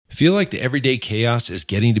Feel like the everyday chaos is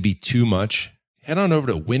getting to be too much? Head on over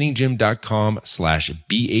to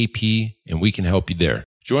winninggym.com/BAP and we can help you there.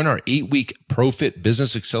 Join our 8-week ProFit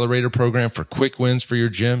Business Accelerator program for quick wins for your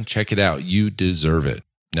gym. Check it out. You deserve it.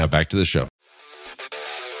 Now back to the show.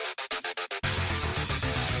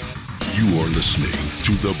 You are listening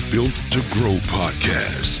to the Built to Grow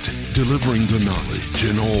podcast, delivering the knowledge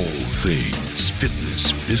in all things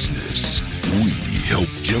fitness business. We help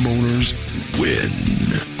gym owners win.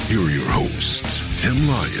 Here are your hosts, Tim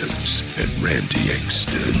Lyons and Randy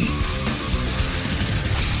Exton.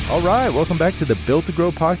 All right, welcome back to the Built to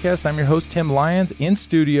Grow podcast. I'm your host, Tim Lyons, in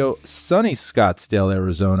studio, sunny Scottsdale,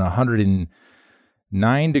 Arizona,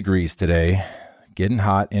 109 degrees today. Getting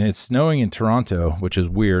hot, and it's snowing in Toronto, which is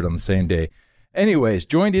weird on the same day. Anyways,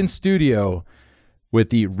 joined in studio with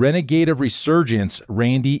the renegade of resurgence,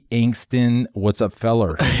 Randy Exton. What's up,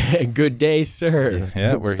 feller? Good day, sir.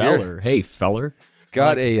 Yeah, we're feller. here. Hey, feller.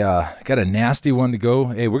 Got a nasty one to go.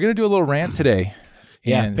 Hey, we're gonna do a little rant today.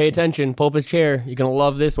 Yeah, pay attention. Pull up a chair. You're gonna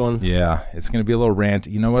love this one. Yeah, it's gonna be a little rant.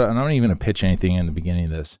 You know what? I'm not even gonna pitch anything in the beginning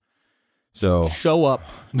of this. So show up.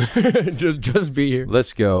 just be here.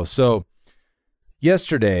 Let's go. So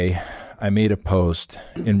yesterday, I made a post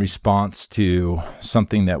in response to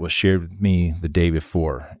something that was shared with me the day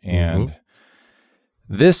before. And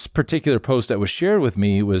this particular post that was shared with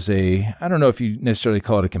me was I don't know if you necessarily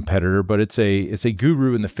call it a competitor, but it's a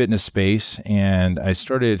guru in the fitness space. And I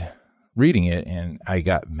started reading it and I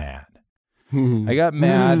got mad. I got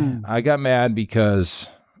mad because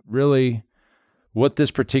really what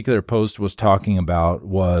this particular post was talking about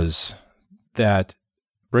was that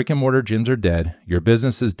brick and mortar gyms are dead. Your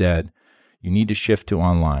business is dead. You need to shift to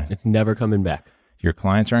online. It's never coming back. Your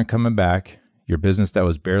clients aren't coming back. Your business that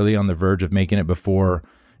was barely on the verge of making it before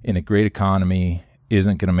in a great economy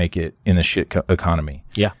isn't going to make it in a shit economy.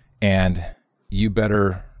 Yeah. And you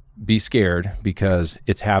better be scared because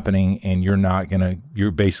it's happening and you're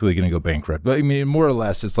basically going to go bankrupt. But I mean, more or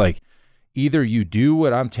less, it's like either you do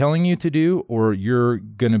what I'm telling you to do or you're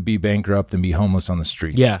going to be bankrupt and be homeless on the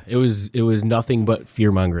streets. Yeah, it was nothing but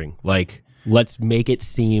fear-mongering. Like, let's make it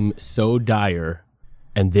seem so dire,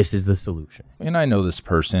 and this is the solution. And I know this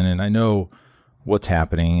person, and I know what's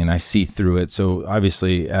happening, and I see through it. So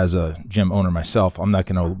obviously, as a gym owner myself, I'm not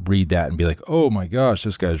going to read that and be like, oh my gosh,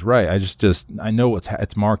 this guy's right. I know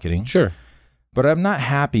it's marketing. Sure. But I'm not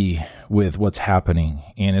happy with what's happening.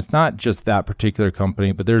 And it's not just that particular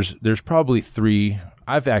company, but there's probably 3,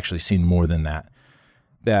 I've actually seen more than that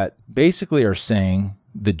basically are saying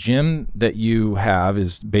the gym that you have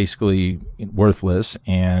is basically worthless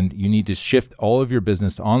and you need to shift all of your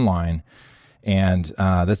business to online. And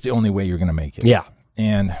that's the only way you're going to make it. Yeah.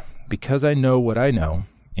 And because I know what I know,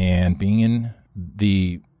 and being in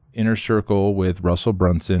the inner circle with Russell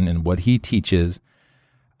Brunson and what he teaches,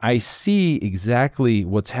 I see exactly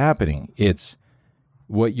what's happening. It's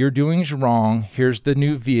what you're doing is wrong. Here's the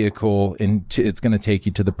new vehicle, and it's going to take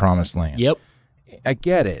you to the promised land. Yep. I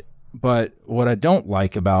get it. But what I don't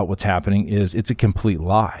like about what's happening is it's a complete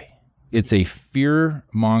lie. It's a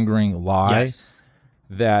fear-mongering lie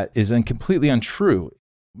that is completely untrue.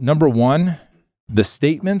 Number one, the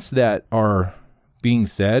statements that are being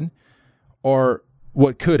said are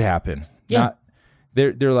what could happen. Yeah.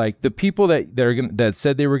 They're like the people that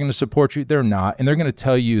said they were going to support you, they're not, and they're going to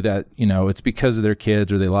tell you that it's because of their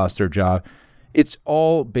kids or they lost their job. It's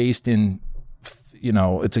all based in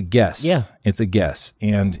it's a guess. Yeah, it's a guess,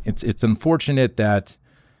 and it's unfortunate that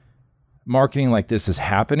marketing like this is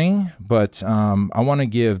happening. But I want to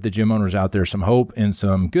give the gym owners out there some hope and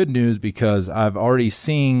some good news because I've already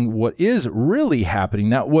seen what is really happening,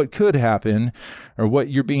 not what could happen or what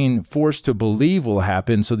you're being forced to believe will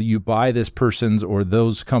happen so that you buy this person's or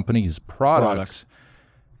those companies' products.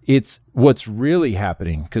 It's what's really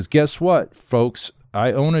happening. Because guess what, folks?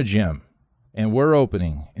 I own a gym and we're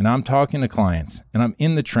opening and I'm talking to clients and I'm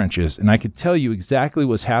in the trenches and I could tell you exactly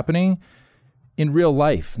what's happening in real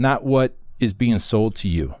life, not what is being sold to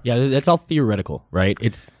you. Yeah, that's all theoretical, right?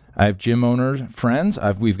 I have gym owners, friends.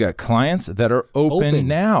 We've got clients that are open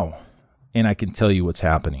now, and I can tell you what's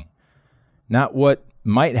happening. Not what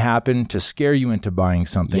might happen to scare you into buying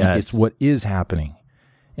something. Yes. It's what is happening.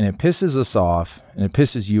 And it pisses us off, and it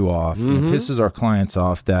pisses you off, and it pisses our clients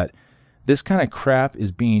off that this kind of crap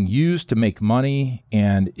is being used to make money,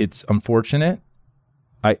 and it's unfortunate.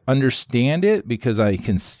 I understand it because I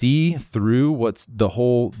can see through what's the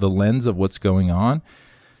lens of what's going on.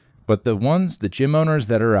 But the gym owners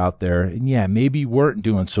that are out there, and yeah, maybe you weren't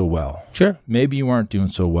doing so well. Sure. Maybe you weren't doing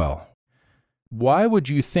so well. Why would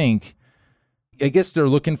you think, I guess they're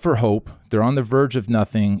looking for hope. They're on the verge of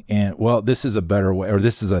nothing. And well, this is a better way, or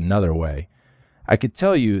this is another way. I could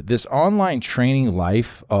tell you this online training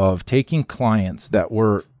life of taking clients that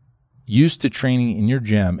were used to training in your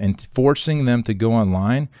gym and forcing them to go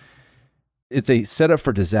online, it's a setup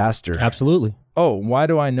for disaster. Absolutely. Oh, why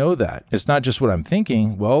do I know that? It's not just what I'm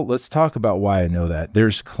thinking. Well, let's talk about why I know that.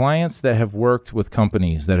 There's clients that have worked with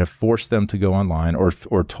companies that have forced them to go online or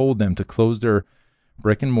told them to close their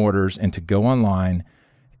brick and mortars and to go online,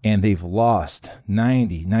 and they've lost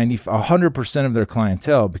 90, 100% of their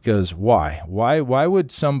clientele because why? Why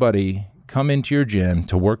would somebody come into your gym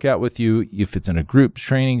to work out with you if it's in a group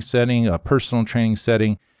training setting, a personal training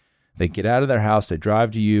setting? They get out of their house, they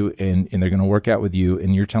drive to you, and they're going to work out with you,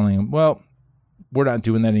 and you're telling them, well, we're not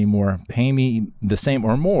doing that anymore. Pay me the same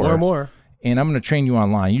or more. And I'm going to train you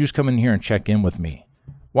online. You just come in here and check in with me.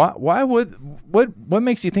 What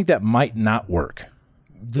makes you think that might not work?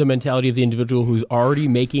 The mentality of the individual who's already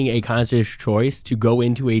making a conscious choice to go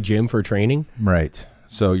into a gym for training. Right.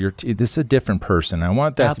 So this is a different person. I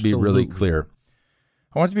want that to be really clear.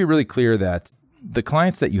 I want it to be really clear that the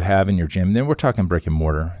clients that you have in your gym, then we're talking brick and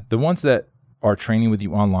mortar, the ones that are training with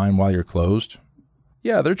you online while you're closed,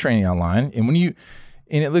 yeah, they're training online. And and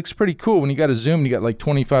it looks pretty cool when you got a Zoom, you got like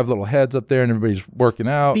 25 little heads up there and everybody's working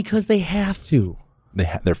out. Because they have to.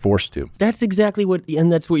 They're forced to. That's exactly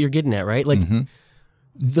and that's what you're getting at, right? Like,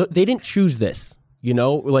 they didn't choose this,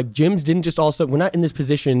 Like, gyms didn't just we're not in this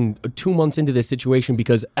position 2 months into this situation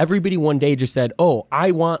because everybody one day just said, oh,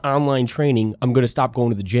 I want online training, I'm going to stop going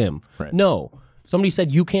to the gym. Right. No. Somebody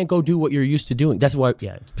said you can't go do what you're used to doing. That's why,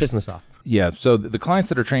 it's pissing us off. Yeah, so the clients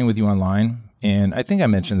that are training with you online, and I think I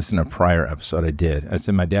mentioned this in a prior episode I did. I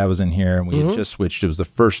said my dad was in here, and we had just switched. It was the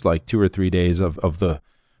first, 2 or 3 days of the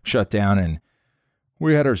shutdown, and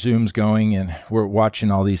we had our Zooms going, and we're watching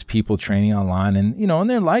all these people training online, and, and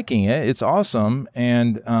they're liking it. It's awesome,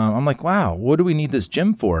 and I'm like, wow, what do we need this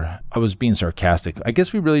gym for? I was being sarcastic. I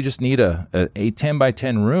guess we really just need a 10 by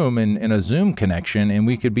 10 room and a Zoom connection, and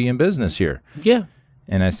we could be in business here. Yeah.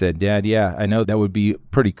 And I said, Dad, yeah, I know that would be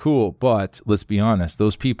pretty cool, but let's be honest,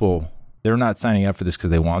 those people, they're not signing up for this because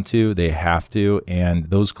they want to, they have to, and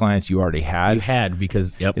those clients you already had. You had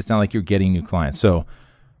because, It's not like you're getting new clients. So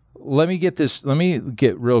let me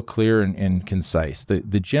get real clear and concise. The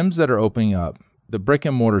gyms that are opening up, the brick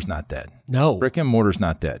and mortar's not dead. No. Brick and mortar's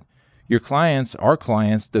not dead. Your clients, our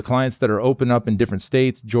clients, the clients that are open up in different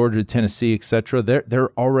states, Georgia, Tennessee, et cetera,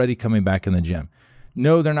 they're already coming back in the gym.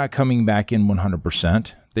 No, they're not coming back in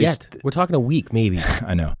 100%. Yet. We're talking a week, maybe.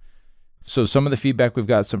 I know. So some of the feedback we've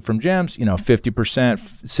got from gyms, 50%,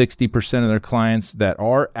 60% of their clients that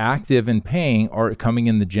are active and paying are coming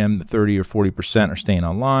in the gym. The 30 or 40% are staying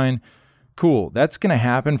online. Cool. That's going to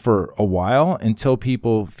happen for a while until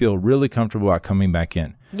people feel really comfortable about coming back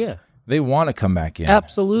in. Yeah. They want to come back in.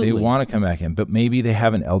 Absolutely. They want to come back in, but maybe they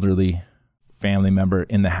have an elderly family member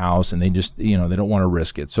in the house and they just, they don't want to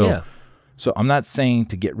risk it. So I'm not saying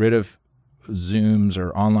to get rid of Zooms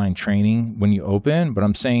or online training when you open, but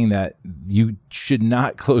I'm saying that you should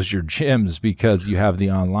not close your gyms because you have the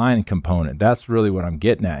online component. That's really what I'm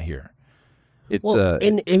getting at here. It's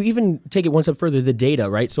and even take it one step further, the data,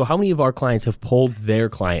 right? So how many of our clients have polled their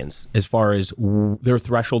clients as far as their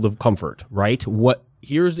threshold of comfort, right?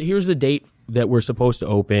 Here's the date that we're supposed to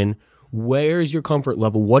open. Where's your comfort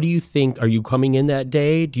level? What do you think? Are you coming in that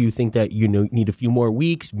day? Do you think that you need a few more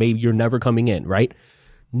weeks? Maybe you're never coming in, right?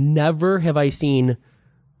 Never have I seen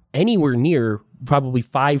anywhere near probably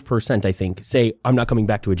 5%, I think, say, I'm not coming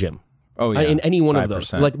back to a gym. Oh, yeah. In any one 5%. of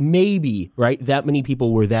those. Like maybe, right? That many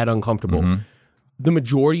people were that uncomfortable. Mm-hmm. The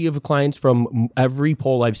majority of clients from every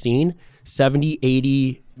poll I've seen, 70,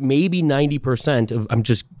 80, maybe 90% of, I'm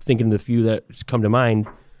just thinking of the few that come to mind,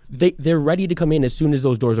 they're ready to come in as soon as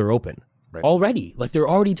those doors are open. Right. Already. Like they're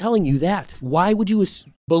already telling you that. Why would you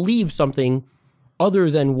believe something other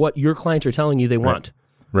than what your clients are telling you they want?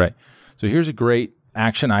 Right. So here's a great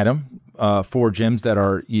action item for gyms that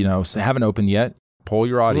are, haven't opened yet. Poll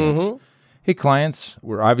your audience. Mm-hmm. Hey, clients,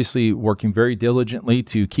 we're obviously working very diligently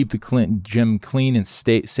to keep the gym clean and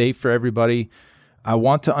stay safe for everybody. I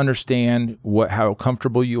want to understand how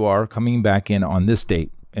comfortable you are coming back in on this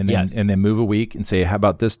date. And then move a week and say, how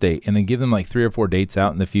about this date? And then give them like 3 or 4 dates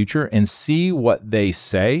out in the future and see what they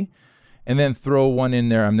say. And then throw one in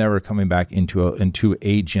there. I'm never coming back into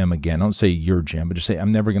a gym again. Don't say your gym, but just say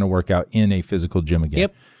I'm never going to work out in a physical gym again.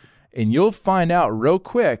 Yep. And you'll find out real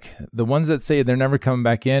quick, the ones that say they're never coming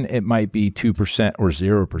back in, it might be 2% or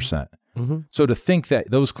 0%. Mm-hmm. So to think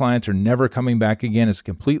that those clients are never coming back again is a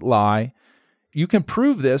complete lie. You can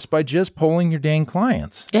prove this by just polling your dang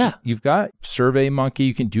clients. Yeah. You've got SurveyMonkey.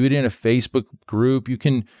 You can do it in a Facebook group. You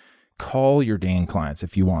can call your dang clients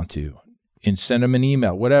if you want to and send them an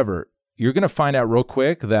email, whatever. you're going to find out real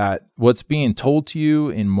quick that what's being told to you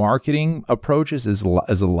in marketing approaches is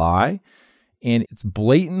a lie. And it's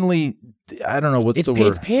blatantly, I don't know what's the word.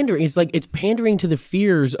 It's pandering. It's like it's pandering to the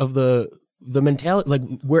fears of the mentality, like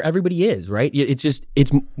where everybody is, right? It's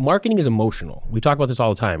marketing is emotional. We talk about this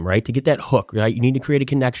all the time, right? To get that hook, right? You need to create a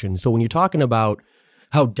connection. So when you're talking about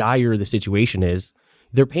how dire the situation is,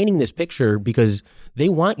 they're painting this picture because they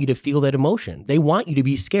want you to feel that emotion. They want you to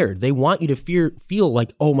be scared. They want you to feel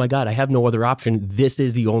like, oh my God, I have no other option. This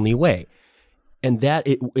is the only way. And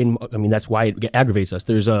that's why it aggravates us.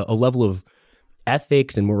 There's a level of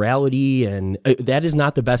ethics and morality, and that is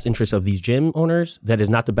not the best interest of these gym owners. That is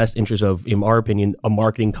not the best interest of, in our opinion, a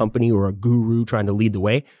marketing company or a guru trying to lead the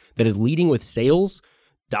way. That is leading with sales,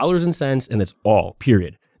 dollars and cents, and that's all,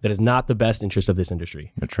 period. That is not the best interest of this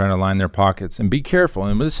industry. They're trying to line their pockets, and be careful.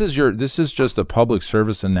 And this is just a public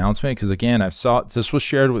service announcement, because again, this was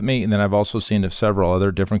shared with me, and then I've also seen of several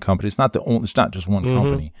other different companies. It's not just one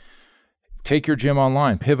company. Take your gym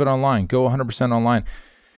online, pivot online, go 100% online.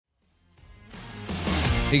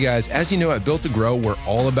 Hey guys, as you know, at Built to Grow, we're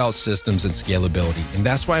all about systems and scalability. And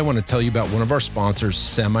that's why I want to tell you about one of our sponsors,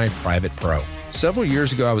 Semi-Private Pro. Several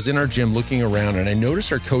years ago, I was in our gym looking around, and I noticed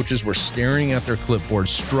our coaches were staring at their clipboards,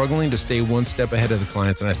 struggling to stay one step ahead of the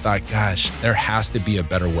clients. And I thought, gosh, there has to be a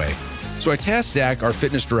better way. So I tasked Zach, our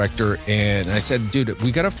fitness director, and I said, dude,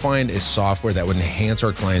 we got to find a software that would enhance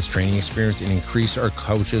our clients' training experience and increase our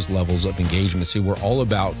coaches' levels of engagement. See, we're all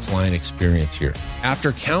about client experience here.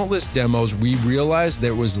 After countless demos, we realized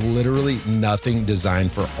there was literally nothing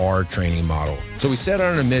designed for our training model. So we set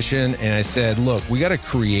out on a mission, and I said, look, we got to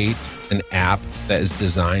create an app that is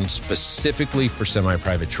designed specifically for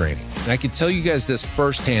semi-private training. And I can tell you guys this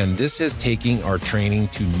firsthand, this is taking our training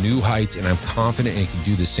to new heights, and I'm confident it can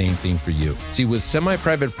do the same thing for you. See, with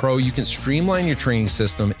Semi-Private Pro, you can streamline your training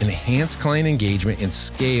system, enhance client engagement, and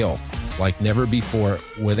scale like never before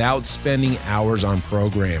without spending hours on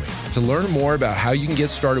programming. To learn more about how you can get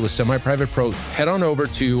started with Semi-Private Pro, head on over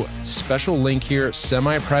to special link here,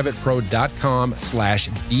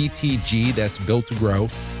 semiprivatepro.com/BTG. That's Built to Grow.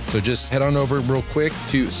 So just head on over real quick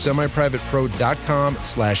to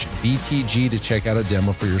semiprivatepro.com/BTG to check out a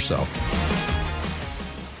demo for yourself.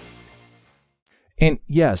 And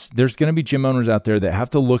yes, there's going to be gym owners out there that have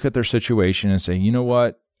to look at their situation and say, you know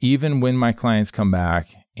what, even when my clients come back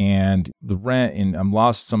and the rent and I'm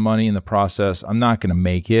lost some money in the process, I'm not going to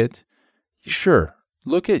make it. Sure,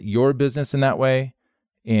 look at your business in that way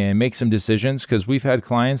and make some decisions, because we've had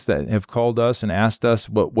clients that have called us and asked us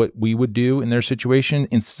what we would do in their situation.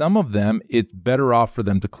 And some of them, it's better off for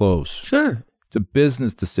them to close. Sure. It's a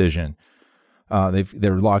business decision.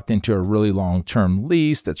 They're locked into a really long-term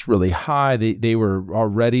lease that's really high. They were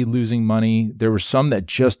already losing money. There were some that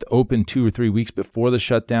just opened 2 or 3 weeks before the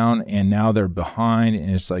shutdown, and now they're behind,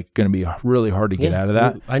 and it's like going to be really hard to get out of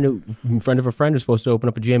that. I know a friend of a friend was supposed to open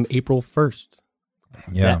up a gym April 1st.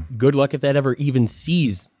 Yeah. Good luck if that ever even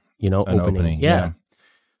sees, an opening. Yeah.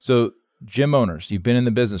 So gym owners, you've been in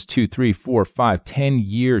the business 2, 3, 4, 5, 10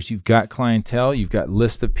 years. You've got clientele. You've got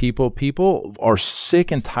lists of people. People are sick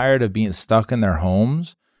and tired of being stuck in their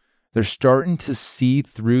homes. They're starting to see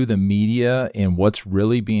through the media, and what's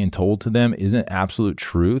really being told to them isn't absolute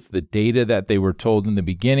truth. The data that they were told in the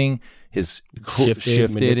beginning has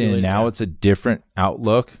shifted and now it's a different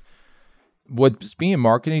outlook. What's being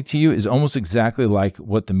marketed to you is almost exactly like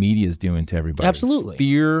what the media is doing to everybody. Absolutely.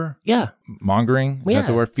 Fear mongering. Is that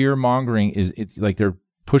the word? Fear mongering it's like they're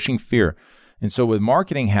pushing fear. And so what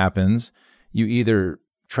marketing happens, you either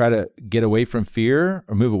try to get away from fear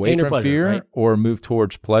or move away from fear, right? Or move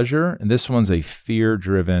towards pleasure. And this one's a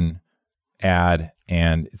fear-driven ad,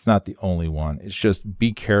 and it's not the only one. It's just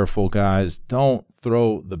be careful, guys. Don't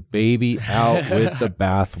throw the baby out with the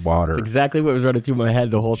bathwater. That's exactly what was running through my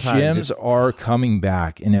head the whole time. Gyms are coming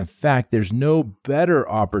back. And in fact, there's no better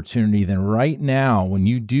opportunity than right now when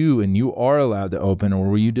you do and you are allowed to open,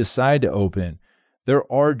 or when you decide to open. There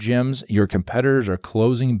are gyms, your competitors are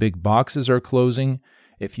closing, big boxes are closing.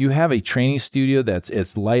 If you have a training studio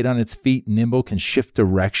it's light on its feet, nimble, can shift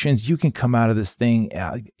directions, you can come out of this thing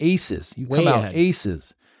aces. You come out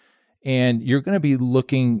aces. And you're going to be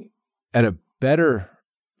looking at a better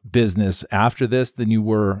business after this than you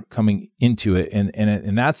were coming into it.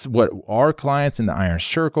 And that's what our clients in the Iron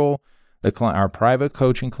Circle, our private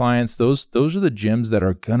coaching clients, those are the gyms that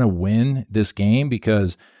are going to win this game,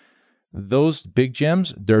 because those big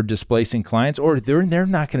gyms, they're displacing clients, or they're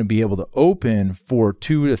not going to be able to open for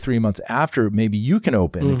 2 to 3 months after maybe you can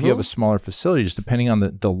open if you have a smaller facility, just depending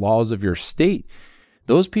on the laws of your state.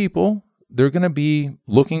 Those people, they're going to be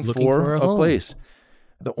looking for a place.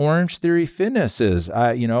 the Orange Theory Fitnesses.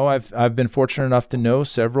 I've been fortunate enough to know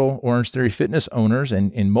several Orange Theory Fitness owners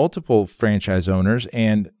and multiple franchise owners,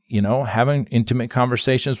 and having intimate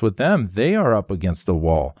conversations with them, they are up against the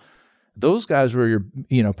wall. Those guys were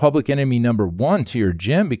your public enemy number one to your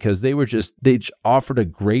gym because they offered a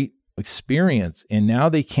great experience, and now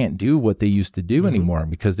they can't do what they used to do anymore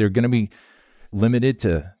because they're going to be limited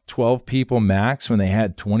to 12 people max when they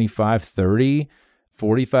had 25, 30.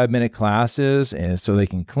 45-minute classes, and so they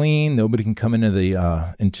can clean. Nobody can come into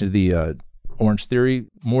the Orange Theory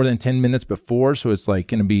more than 10 minutes before, so it's like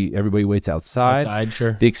going to be everybody waits outside.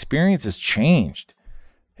 Sure. The experience has changed.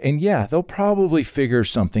 And yeah, they'll probably figure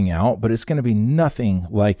something out, but it's going to be nothing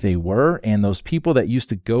like they were. And those people that used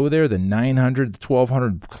to go there, the 900 to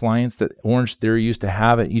 1,200 clients that Orange Theory used to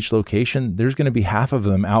have at each location, there's going to be half of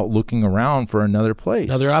them out looking around for another place.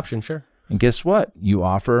 Another option, sure. And guess what? You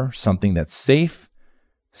offer something that's safe.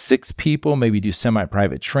 6 people, maybe do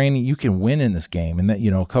semi-private training. You can win in this game. And that,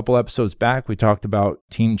 a couple episodes back, we talked about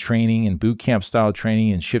team training and boot camp style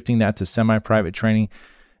training and shifting that to semi-private training.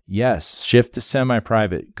 Yes, shift to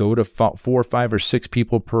semi-private. Go to 4, 5, or 6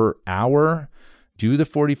 people per hour. Do the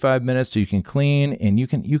 45 minutes so you can clean, and you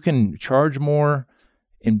can charge more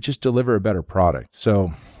and just deliver a better product.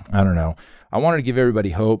 So I don't know. I wanted to give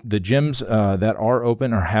everybody hope. The gyms that are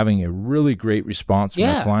open are having a really great response from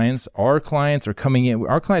their clients. Our clients are coming in.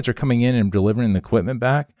 Our clients are coming in and delivering the equipment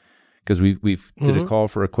back because we've did a call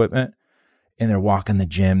for equipment, and they're walking the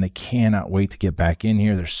gym. They cannot wait to get back in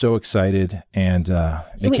here. They're so excited, and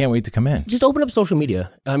they can't wait to come in. Just open up social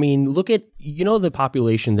media. I mean, look at the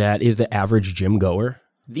population that is the average gym goer.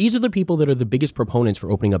 These are the people that are the biggest proponents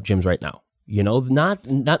for opening up gyms right now.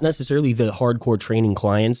 Not necessarily the hardcore training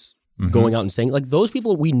clients going out and saying, like, those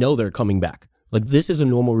people, we know they're coming back. Like, this is a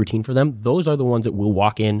normal routine for them. Those are the ones that will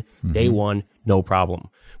walk in day one, no problem.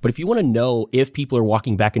 But if you want to know if people are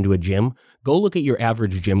walking back into a gym, go look at your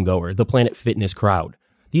average gym goer, the Planet Fitness crowd.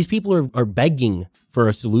 These people are begging for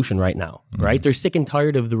a solution right now, right? They're sick and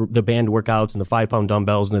tired of the band workouts and the 5-pound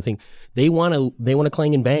dumbbells and the thing. They want to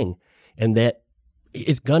clang and bang, and that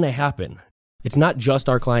it's going to happen. It's not just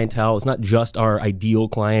our clientele. It's not just our ideal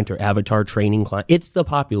client or avatar training client. It's the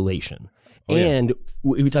population. And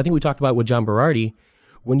I think we talked about with John Berardi,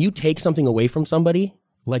 when you take something away from somebody,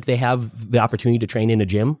 like they have the opportunity to train in a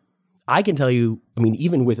gym, I can tell you, I mean,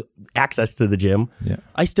 even with access to the gym,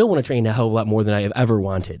 I still want to train a hell of a lot more than I have ever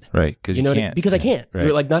wanted. Right, because you can't. Because I can't. Right.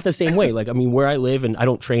 You're like, not the same way. Like, I mean, where I live, and I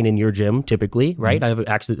don't train in your gym typically, right? I have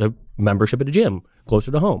a membership at a gym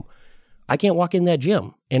closer to home. I can't walk in that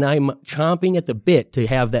gym, and I'm chomping at the bit to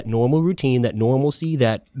have that normal routine, that normalcy,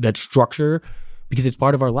 that structure, because it's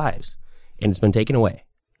part of our lives, and it's been taken away.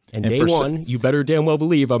 And day one, you better damn well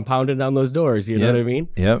believe I'm pounding down those doors. You know what I mean?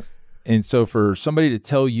 Yep. And so for somebody to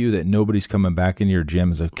tell you that nobody's coming back into your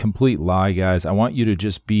gym is a complete lie, guys. I want you to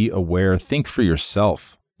just be aware. Think for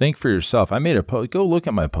yourself. Think for yourself. I made a post. Go look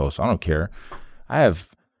at my post. I don't care. I have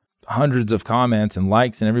hundreds of comments and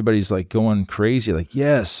likes, and everybody's like going crazy. Like,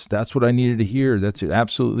 yes, that's what I needed to hear. That's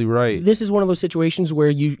absolutely right. This is one of those situations where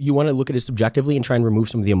you want to look at it subjectively and try and remove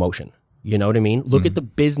some of the emotion. You know what I mean? Look at the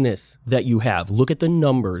business that you have. Look at the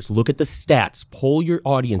numbers. Look at the stats. Poll your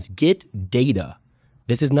audience. Get data.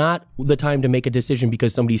 This is not the time to make a decision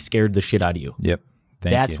because somebody scared the shit out of you. Yep.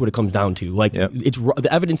 That's what it comes down to. Like, it's the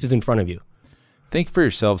evidence is in front of you. Think for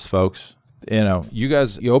yourselves, folks. You know, you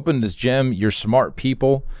guys, you opened this gym. You're smart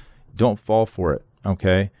people. Don't fall for it,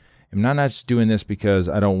 okay? I'm not just doing this because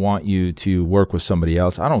I don't want you to work with somebody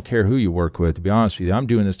else. I don't care who you work with, to be honest with you. I'm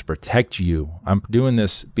doing this to protect you. I'm doing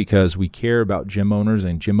this because we care about gym owners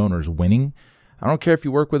and gym owners winning. I don't care if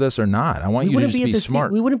you work with us or not. I want you to just be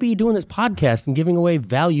smart. We wouldn't be doing this podcast and giving away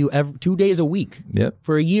value 2 days a week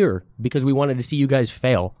for a year because we wanted to see you guys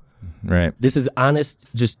fail. Right. This is honest,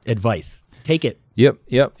 just advice. Take it.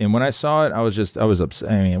 Yep. And when I saw it, I was upset.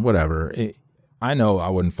 I mean, whatever. I know I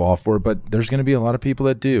wouldn't fall for it, but there's going to be a lot of people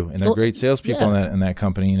that do, and they're great salespeople in that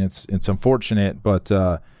company, and it's unfortunate, but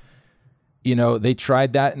they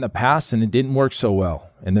tried that in the past and it didn't work so well.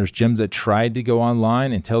 And there's gyms that tried to go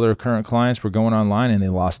online and tell their current clients we're going online, and they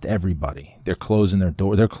lost everybody. They're closing their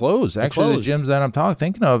door. They're closed. Actually, the gyms that I'm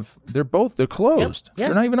thinking of, they're closed. Yep.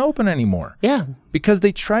 They're not even open anymore. Yeah, because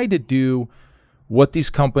they tried to do what these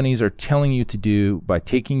companies are telling you to do by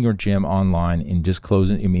taking your gym online and just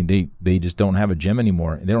closing. I mean, they just don't have a gym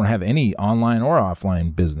anymore. They don't have any online or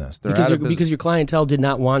offline business. They're because your clientele did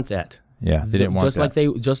not want that. Yeah, they didn't want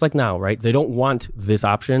just like now, right? They don't want this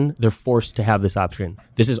option. They're forced to have this option.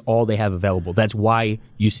 This is all they have available. That's why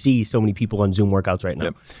you see so many people on Zoom workouts right now.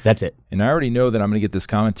 Yep. That's it. And I already know that I'm going to get this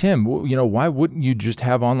comment, Tim, why wouldn't you just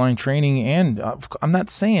have online training? And I'm not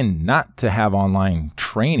saying not to have online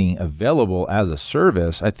training available as a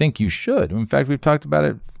service. I think you should. In fact, we've talked about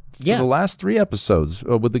it for the last 3 episodes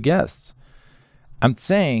with the guests. I'm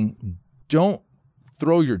saying don't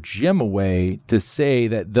throw your gym away to say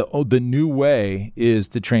that the new way is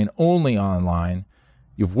to train only online.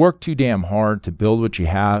 You've worked too damn hard to build what you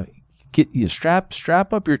have.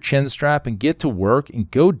 Strap up your chin strap and get to work and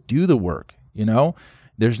go do the work.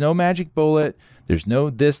 There's no magic bullet. There's no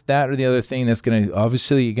this, that, or the other thing that's going to,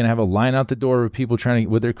 obviously, you're going to have a line out the door of people trying to,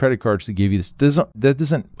 with their credit cards to give you this. That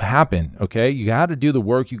doesn't happen, okay? You got to do the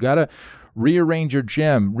work. You got to rearrange your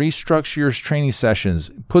gym, restructure your training sessions,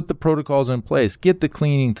 put the protocols in place, get the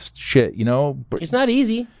cleaning shit, It's not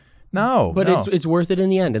easy. No. But it's worth it in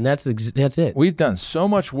the end, and that's it. We've done so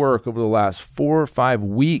much work over the last 4 or 5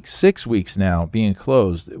 weeks, 6 weeks now being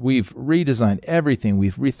closed. We've redesigned everything.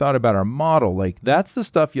 We've rethought about our model. Like, that's the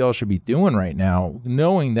stuff y'all should be doing right now,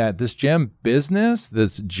 knowing that this gym business,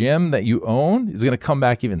 this gym that you own is going to come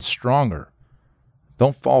back even stronger.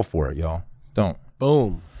 Don't fall for it, y'all. Don't.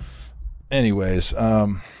 Boom. Anyways,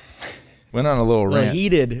 went on a little rant.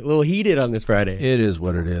 A little heated on this Friday. It is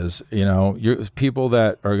what it is. People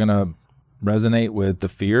that are going to resonate with the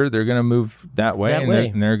fear, they're going to move that way.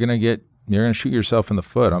 And they're going to shoot yourself in the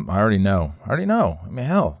foot. I already know. I mean,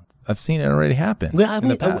 hell, I've seen it already happen.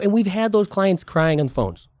 And we've had those clients crying on the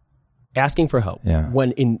phones, asking for help. Yeah.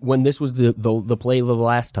 When this was the play of the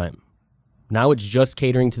last time. Now it's just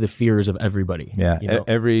catering to the fears of everybody. Yeah,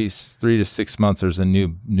 every 3 to 6 months, there's a new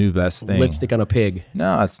best thing. Lipstick on a pig.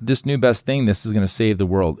 No, it's this new best thing. This is going to save the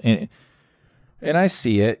world. And I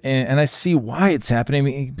see it, and I see why it's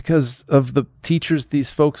happening, because of the teachers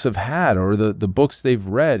these folks have had, or the books they've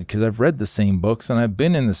read, because I've read the same books, and I've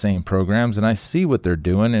been in the same programs, and I see what they're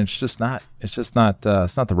doing, and it's just not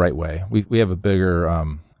the right way. We have a bigger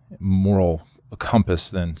moral compass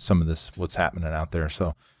than some of this, what's happening out there.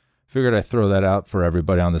 So figured I'd throw that out for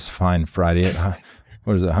everybody on this fine Friday.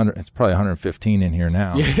 What is it? 100? It's probably 115 in here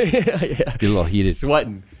now. Yeah. Get a little heated.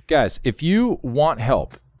 Sweating. Guys, if you want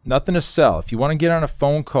help, nothing to sell. If you want to get on a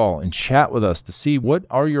phone call and chat with us to see what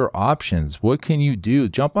are your options, what can you do,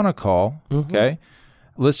 jump on a call, okay?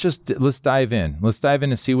 Let's dive in. Let's dive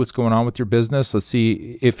in and see what's going on with your business. Let's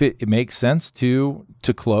see if it makes sense to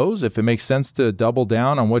close, if it makes sense to double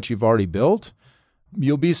down on what you've already built.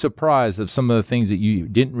 You'll be surprised of some of the things that you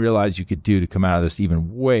didn't realize you could do to come out of this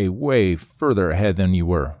even way, way further ahead than you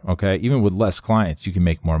were, okay? Even with less clients, you can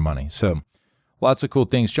make more money. So lots of cool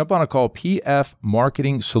things. Jump on a call,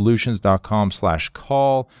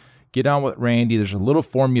 pfmarketingsolutions.com/call. Get on with Randy. There's a little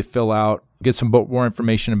form you fill out. Get some more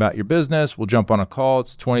information about your business. We'll jump on a call.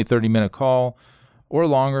 It's a 20, 30-minute call or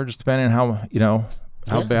longer, just depending on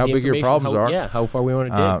how big your problems are. Yeah, how far we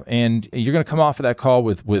want to dig. And you're going to come off of that call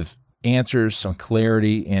with answers, some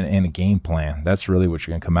clarity, and a game plan. That's really what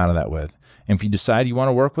you're going to come out of that with. And if you decide you want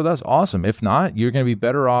to work with us, awesome. If not, you're going to be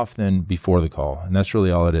better off than before the call. And that's really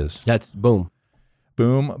all it is. That's boom.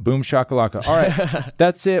 Boom, boom, shakalaka. All right,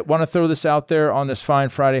 that's it. Want to throw this out there on this fine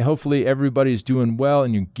Friday. Hopefully everybody's doing well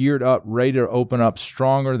and you're geared up, ready to open up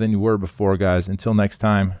stronger than you were before, guys. Until next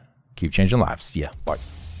time, keep changing lives. See ya. Bye.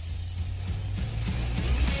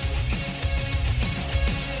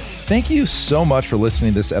 Thank you so much for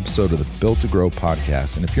listening to this episode of the Built to Grow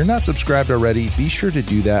podcast. And if you're not subscribed already, be sure to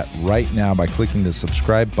do that right now by clicking the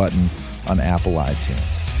subscribe button on Apple iTunes.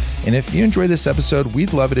 And if you enjoyed this episode,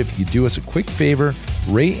 we'd love it if you could do us a quick favor,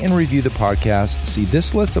 rate and review the podcast. See,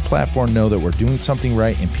 this lets the platform know that we're doing something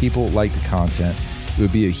right and people like the content. It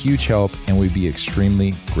would be a huge help and we'd be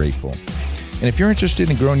extremely grateful. And if you're interested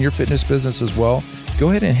in growing your fitness business as well,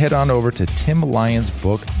 go ahead and head on over to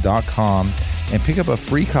timlyonsbook.com and pick up a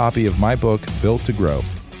free copy of my book, Built to Grow.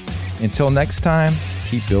 Until next time,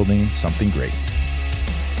 keep building something great.